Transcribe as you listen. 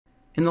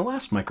In the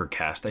last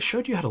µCast, I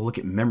showed you how to look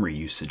at memory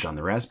usage on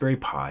the Raspberry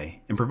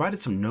Pi and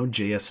provided some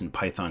Node.js and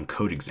Python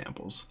code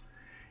examples.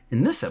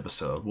 In this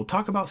episode, we'll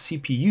talk about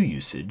CPU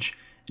usage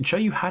and show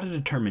you how to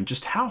determine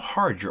just how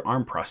hard your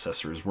ARM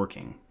processor is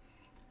working.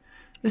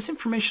 This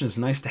information is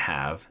nice to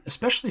have,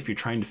 especially if you're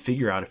trying to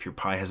figure out if your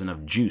Pi has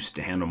enough juice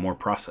to handle more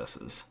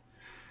processes.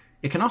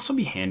 It can also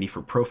be handy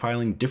for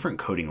profiling different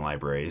coding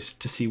libraries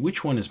to see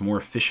which one is more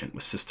efficient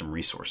with system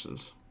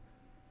resources.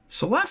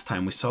 So last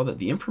time we saw that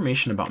the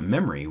information about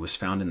memory was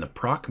found in the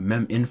proc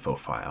meminfo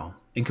file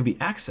and could be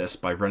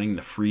accessed by running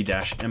the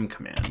free-m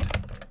command.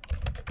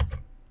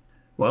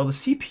 While the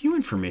CPU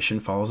information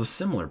follows a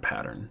similar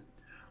pattern.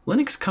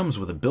 Linux comes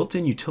with a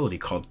built-in utility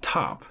called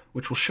top,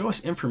 which will show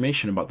us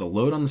information about the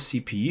load on the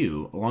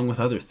CPU along with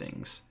other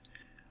things.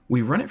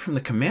 We run it from the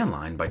command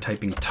line by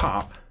typing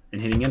top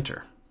and hitting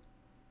enter.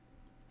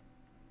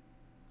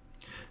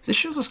 This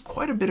shows us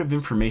quite a bit of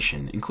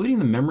information, including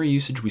the memory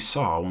usage we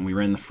saw when we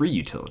ran the free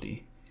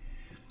utility.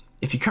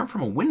 If you come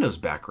from a Windows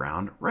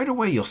background, right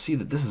away you'll see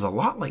that this is a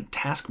lot like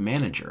Task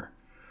Manager.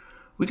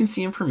 We can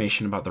see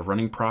information about the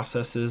running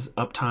processes,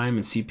 uptime,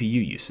 and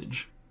CPU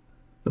usage.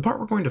 The part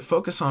we're going to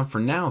focus on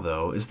for now,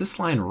 though, is this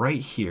line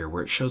right here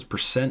where it shows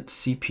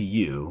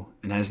 %CPU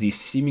and has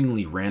these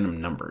seemingly random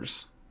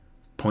numbers.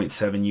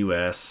 0.7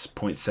 US,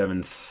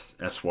 0.7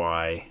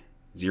 SY,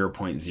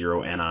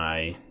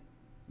 0.0 NI,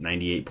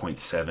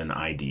 98.7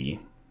 ID,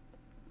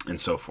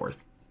 and so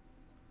forth.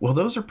 Well,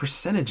 those are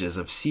percentages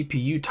of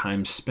CPU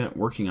time spent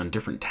working on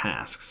different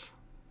tasks.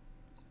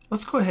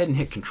 Let's go ahead and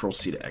hit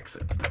Control-C to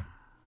exit.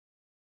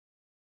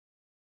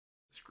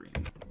 Screen.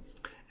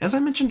 As I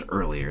mentioned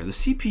earlier, the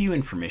CPU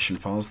information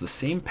follows the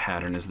same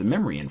pattern as the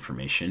memory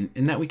information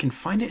in that we can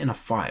find it in a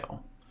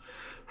file.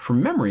 For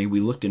memory, we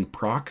looked in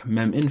proc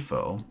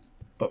meminfo,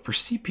 but for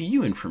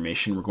CPU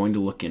information, we're going to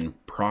look in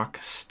proc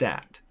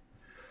stat.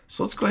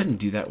 So let's go ahead and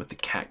do that with the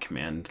cat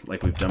command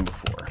like we've done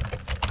before.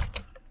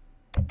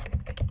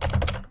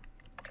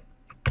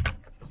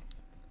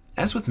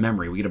 As with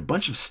memory, we get a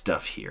bunch of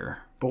stuff here,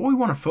 but what we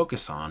want to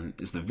focus on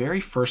is the very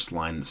first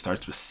line that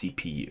starts with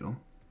CPU.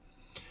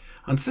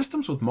 On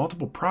systems with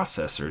multiple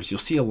processors, you'll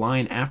see a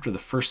line after the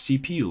first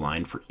CPU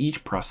line for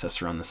each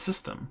processor on the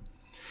system.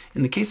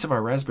 In the case of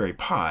our Raspberry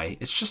Pi,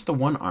 it's just the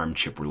one ARM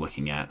chip we're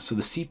looking at, so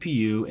the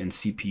CPU and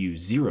CPU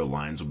 0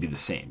 lines will be the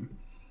same.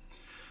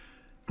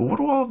 But what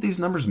do all of these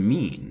numbers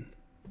mean?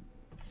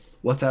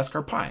 Let's ask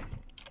our Pi.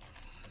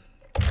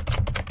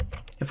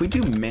 If we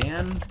do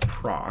man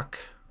proc,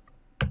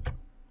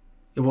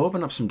 it will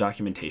open up some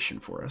documentation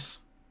for us.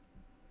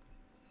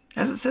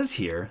 As it says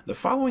here, the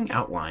following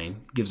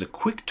outline gives a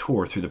quick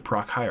tour through the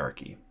proc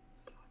hierarchy.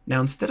 Now,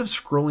 instead of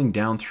scrolling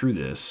down through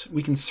this,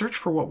 we can search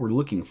for what we're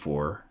looking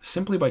for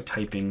simply by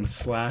typing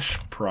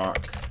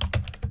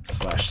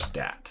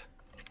 /proc/stat.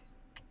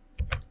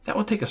 That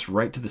will take us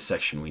right to the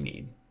section we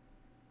need.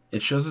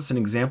 It shows us an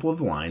example of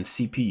the line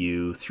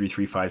CPU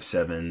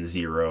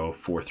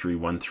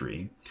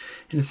 3357.04313,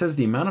 and it says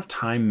the amount of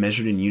time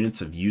measured in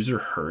units of user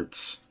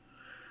hertz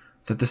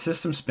that the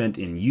system spent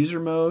in user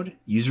mode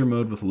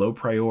with low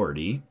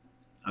priority,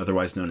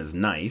 otherwise known as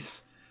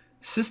nice,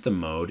 system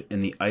mode,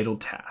 and the idle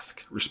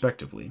task,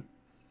 respectively.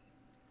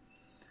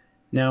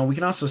 Now, we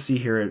can also see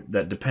here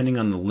that depending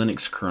on the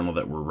Linux kernel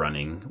that we're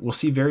running, we'll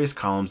see various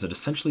columns that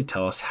essentially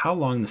tell us how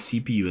long the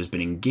CPU has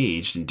been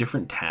engaged in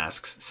different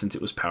tasks since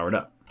it was powered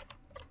up.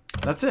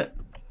 That's it.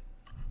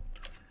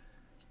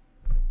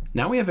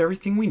 Now we have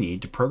everything we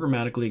need to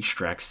programmatically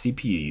extract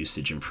CPU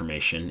usage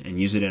information and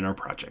use it in our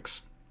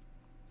projects.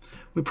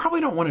 We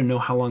probably don't want to know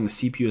how long the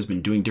CPU has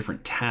been doing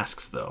different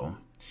tasks, though.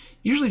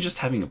 Usually just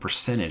having a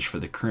percentage for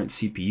the current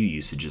CPU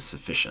usage is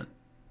sufficient.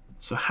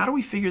 So how do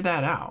we figure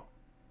that out?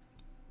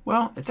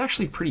 Well, it's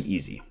actually pretty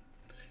easy.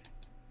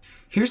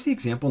 Here's the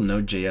example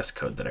Node.js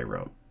code that I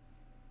wrote.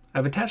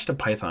 I've attached a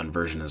Python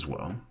version as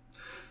well.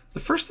 The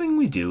first thing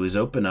we do is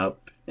open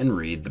up and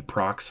read the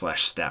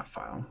proc/stat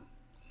file.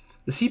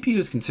 The CPU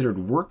is considered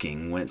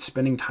working when it's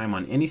spending time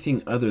on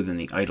anything other than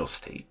the idle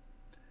state.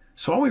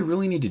 So all we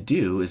really need to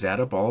do is add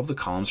up all of the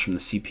columns from the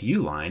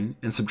CPU line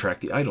and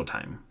subtract the idle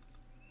time.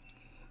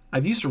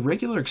 I've used a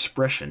regular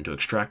expression to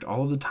extract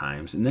all of the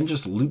times and then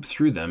just loop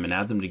through them and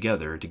add them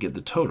together to get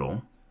the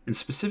total, and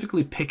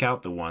specifically pick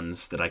out the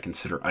ones that I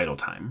consider idle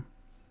time.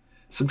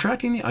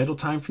 Subtracting the idle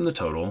time from the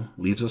total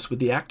leaves us with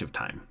the active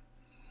time.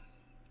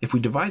 If we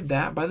divide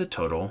that by the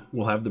total,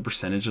 we'll have the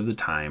percentage of the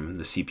time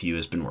the CPU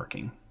has been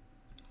working.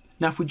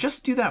 Now, if we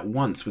just do that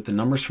once with the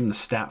numbers from the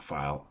stat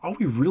file, all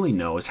we really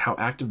know is how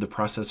active the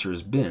processor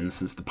has been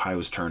since the Pi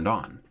was turned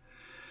on.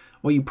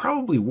 What you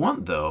probably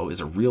want, though, is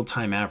a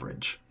real-time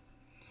average.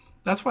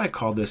 That's why I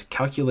call this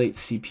calculate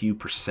CPU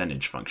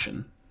percentage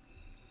function.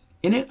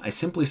 In it, I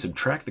simply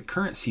subtract the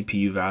current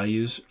CPU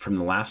values from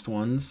the last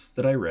ones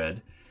that I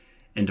read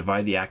and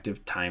divide the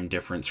active time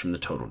difference from the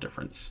total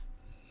difference.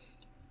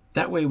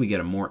 That way we get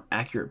a more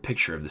accurate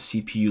picture of the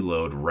CPU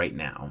load right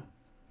now.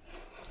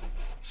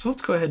 So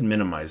let's go ahead and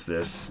minimize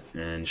this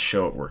and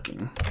show it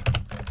working.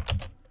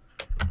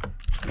 I'm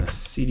going to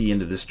cd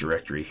into this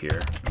directory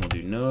here. We'll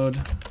do node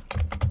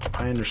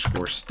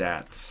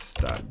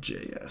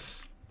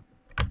pi_stats.js.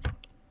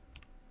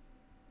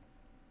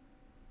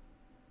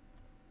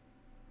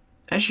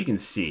 As you can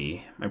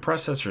see, my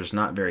processor is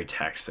not very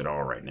taxed at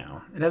all right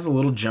now. It has a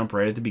little jump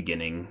right at the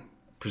beginning,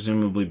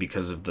 presumably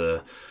because of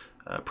the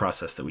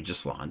process that we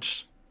just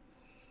launched.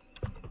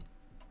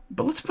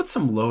 But let's put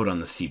some load on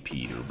the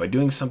CPU by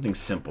doing something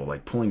simple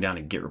like pulling down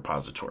a Git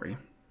repository.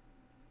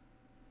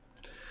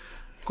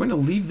 I'm going to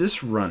leave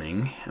this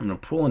running. I'm going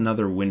to pull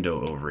another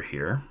window over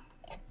here.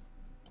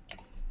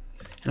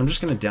 And I'm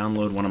just going to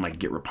download one of my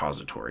Git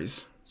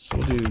repositories. So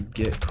we'll do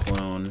git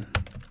clone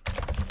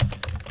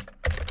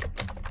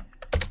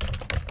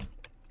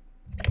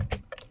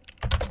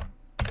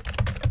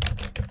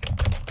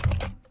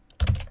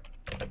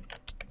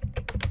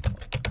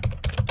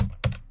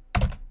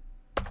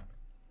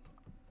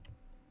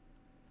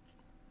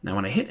Now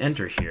when I hit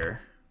enter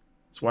here,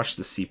 let's watch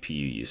the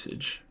CPU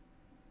usage.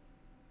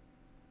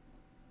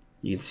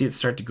 You can see it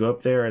start to go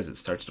up there as it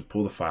starts to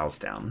pull the files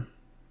down.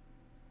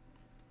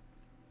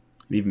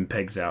 It even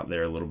pegs out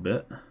there a little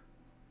bit. And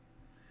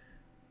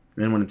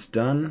then when it's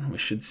done, we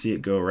should see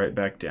it go right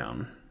back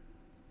down.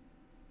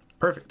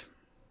 Perfect.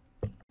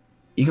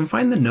 You can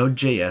find the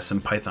Node.js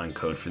and Python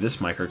code for this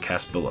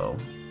µCast below.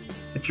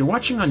 If you're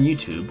watching on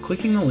YouTube,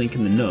 clicking the link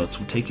in the notes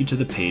will take you to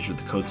the page with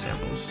the code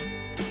samples.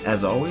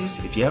 As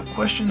always, if you have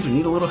questions or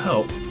need a little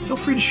help, feel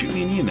free to shoot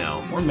me an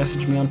email or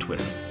message me on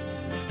Twitter.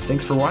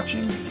 Thanks for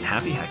watching, and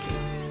happy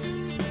hacking!